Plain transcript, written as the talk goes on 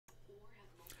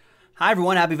Hi,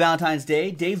 everyone. Happy Valentine's Day.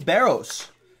 Dave Barros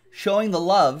showing the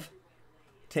love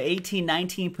to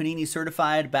 1819 Panini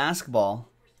Certified Basketball.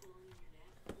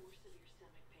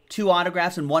 2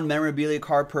 autographs and 1 memorabilia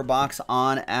card per box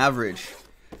on average.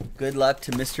 Good luck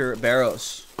to Mr.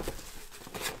 Barros.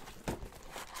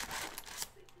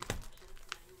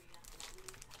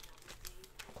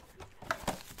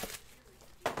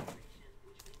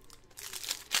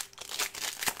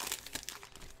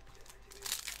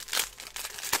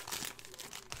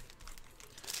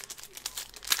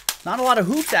 Not a lot of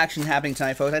hoops action happening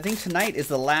tonight, folks. I think tonight is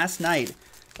the last night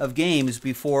of games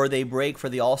before they break for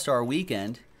the All-Star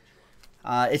weekend.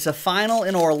 It's a final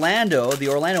in Orlando. The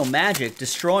Orlando Magic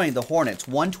destroying the Hornets,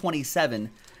 127-89.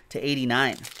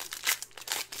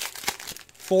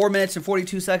 4 minutes and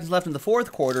 42 seconds left in the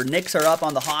fourth quarter. Knicks are up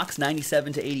on the Hawks,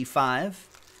 97-85.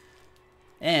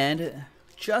 And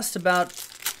just about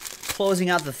closing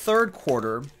out the third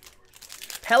quarter,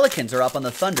 Pelicans are up on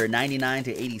the Thunder,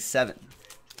 99-87.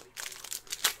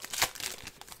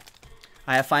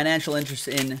 I have financial interest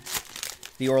in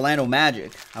the Orlando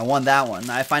Magic. I won that one.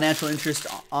 I have financial interest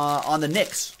on the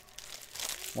Knicks.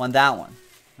 Won that one.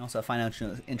 I also have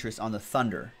financial interest on the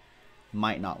Thunder.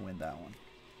 Might not win that one.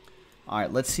 All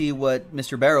right, let's see what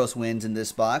Mr. Barros wins in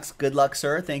this box. Good luck,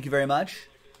 sir. Thank you very much.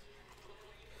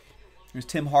 There's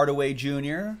Tim Hardaway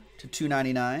Jr. to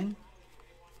 $2.99.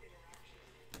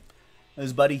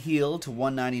 There's Buddy Hield to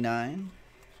 $1.99.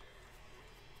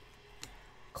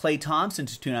 Klay Thompson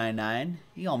to $2.99.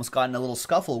 He almost got in a little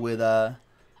scuffle with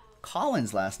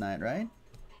Collins last night, right?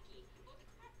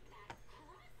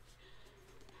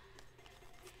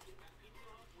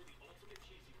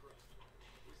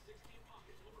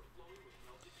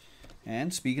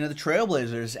 And speaking of the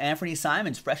Trailblazers, Anthony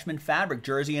Simons, freshman fabric,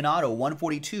 jersey and auto,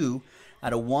 142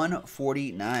 out of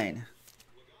 149.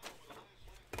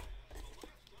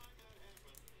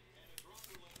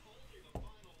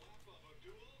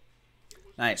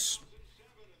 Nice.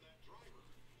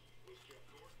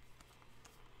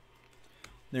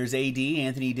 There's AD,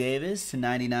 Anthony Davis to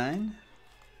 99.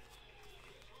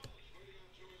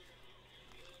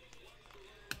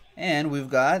 And we've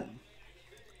got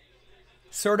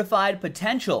certified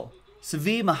potential,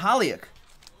 Svi Mykhailiuk.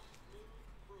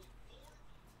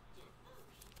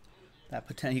 That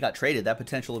he got traded. That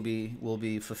potential will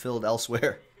be fulfilled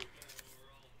elsewhere.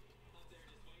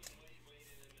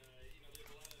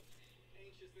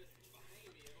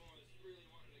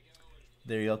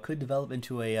 There you go. Could develop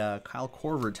into a Kyle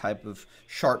Korver type of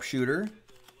sharpshooter.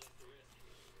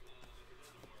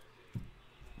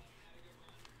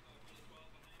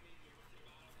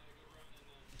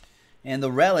 And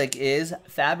the relic is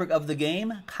fabric of the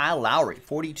game, Kyle Lowry,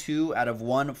 42 out of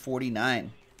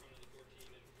 149.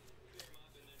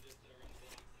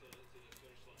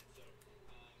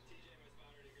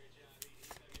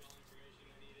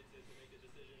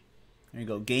 There you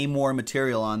go. Game worn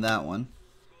material on that one.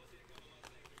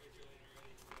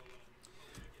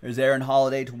 There's Aaron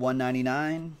Holiday to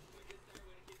 $1.99.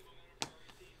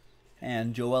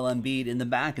 And Joel Embiid in the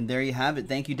back. And there you have it.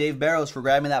 Thank you, Dave Barros, for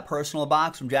grabbing that personal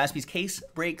box from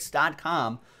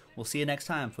JaspysCaseBreaks.com. We'll see you next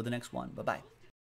time for the next one. Bye-bye.